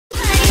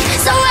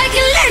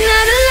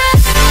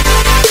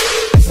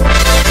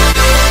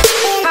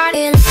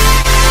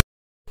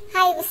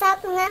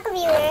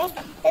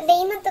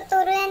Today,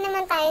 magtuturo na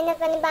naman tayo ng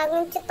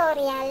panibagong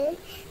tutorial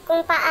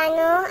kung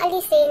paano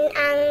alisin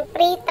ang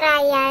free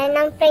trial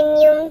ng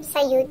premium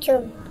sa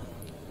YouTube.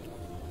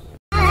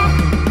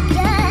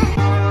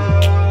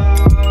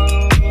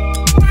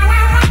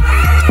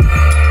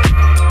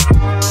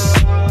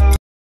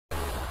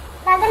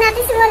 Bago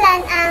natin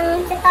simulan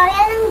ang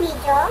tutorial ng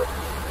video,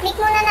 click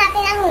muna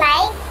natin ang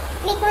like,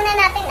 click muna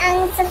natin ang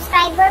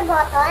subscriber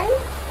button,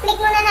 click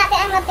muna natin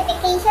ang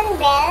notification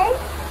bell,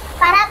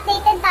 para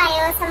updated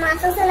tayo sa mga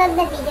susunod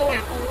na video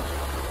natin.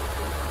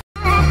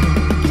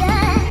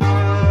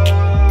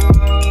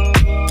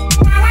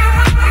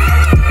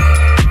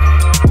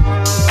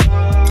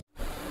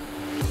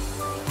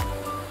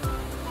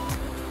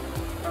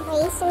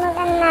 Okay,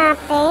 simulan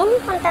natin.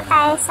 Punta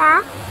tayo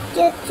sa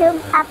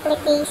YouTube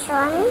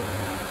application.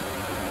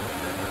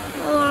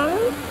 Ayan.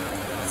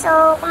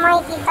 So, kung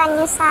makikita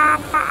nyo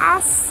sa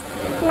taas,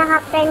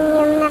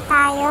 naka-premium na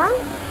tayo.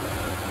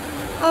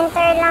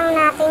 Enter lang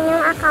natin yung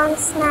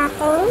accounts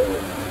natin.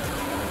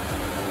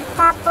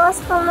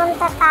 Tapos,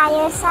 pumunta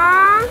tayo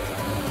sa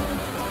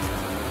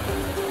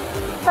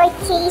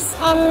Purchase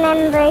and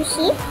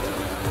Membership.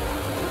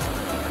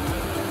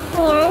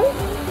 Ayan.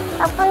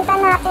 Pagpunta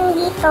natin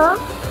dito,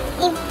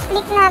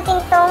 i-click natin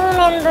tong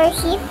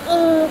membership,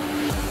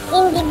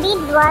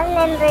 individual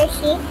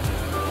membership.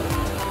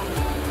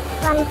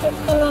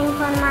 159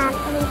 po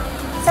natin.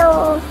 So,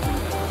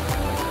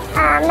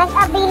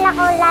 nag-avail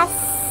ako last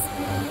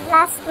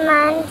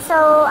month.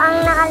 So,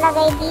 ang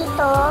nakalagay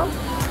dito,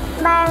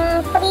 bang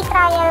free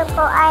trial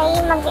ko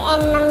ay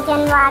mag-end ng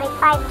January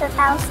 5,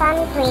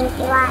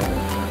 2021.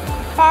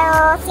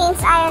 Pero, since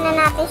ayaw na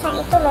natin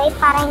siyang ituloy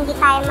para hindi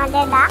tayo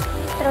ma-deduct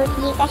through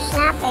Gcash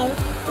natin,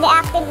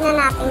 deactive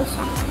na natin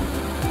siya.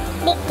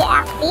 Click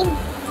deactive.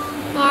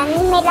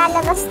 Ayan, may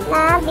lalabas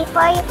na,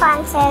 before you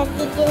cancel,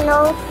 did you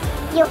know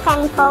you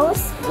can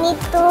post? Need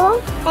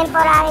to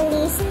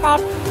temporarily step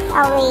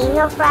away.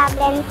 No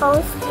problem.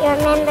 Post your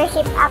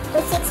membership up to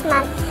 6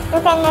 months.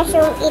 You can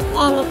resume it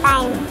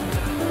anytime.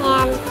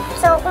 Ayan.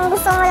 So, kung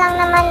gusto mo lang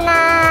naman na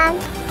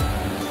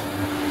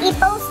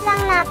i-post lang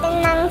natin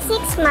ng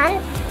 6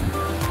 months,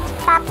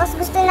 tapos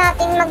gusto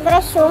natin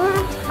mag-resume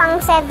pang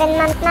 7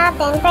 months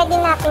natin, pwede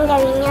natin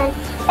gawin yun.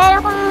 Pero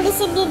kung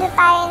decidido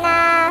tayo na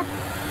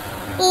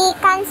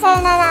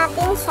i-cancel na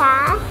natin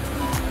siya,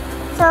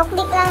 so,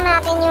 click lang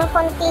natin yung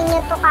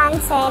continue to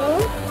cancel.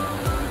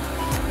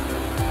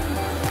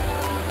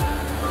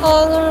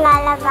 Ayan yung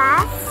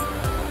lalabas.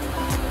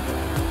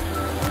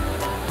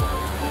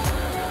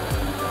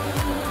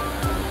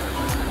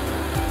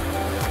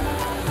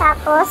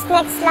 Tapos,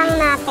 next lang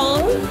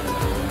natin.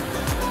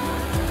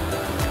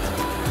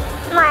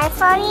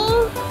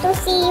 Sorry to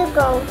see you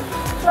go.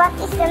 What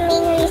is the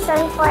main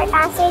reason for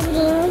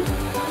canceling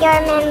your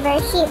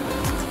membership?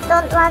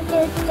 Don't want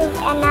YouTube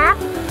enough?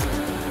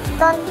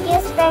 Don't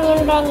use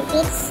premium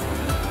benefits,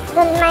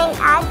 don't mind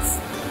ads,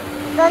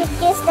 don't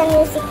use the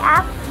music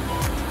app,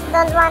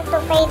 don't want to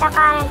pay the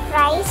current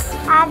price,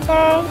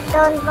 other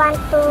don't want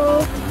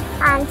to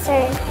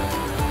answer.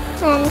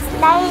 And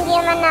dahil hindi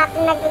naman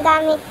natin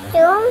nagagamit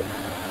yung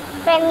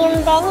premium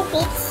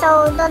benefits,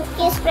 so don't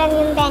use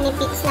premium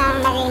benefits na ang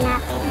lagay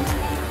natin.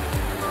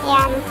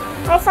 Ayan.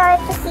 We're sorry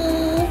to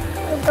see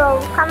you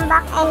go. Come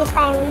back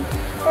anytime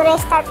to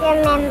restart your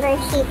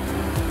membership.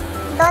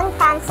 Don't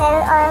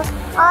cancel or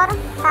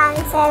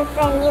cancel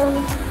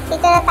premium.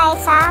 Dito na tayo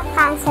sa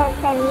cancel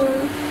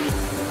premium.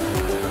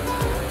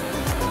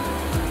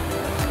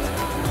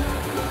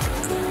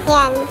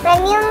 Yan,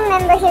 premium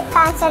membership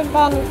cancel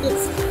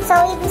benefits. So,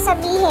 ibig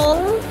sabihin,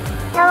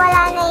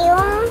 nawala na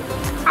yung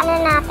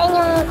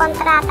yung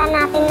kontrata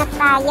natin na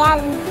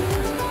trial.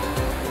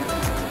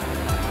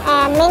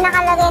 And may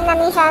nakalagay na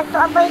rin siya, to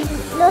avoid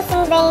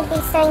losing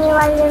benefits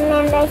renewal yung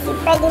membership.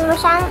 Pwede mo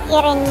siyang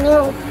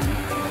i-renew.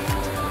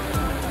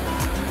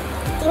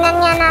 Tingnan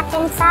nga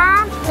natin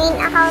sa main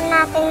account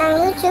natin ng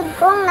YouTube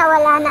kung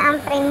nawala na ang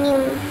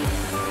premium.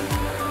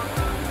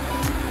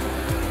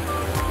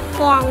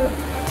 Ayan.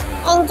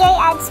 Enjoy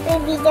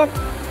ads-free video.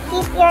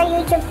 Keep your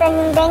YouTube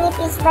premium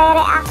benefits by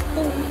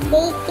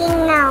reactivating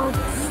now.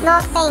 No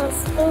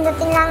thanks.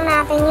 Pindutin lang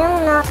natin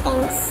yung no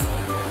thanks.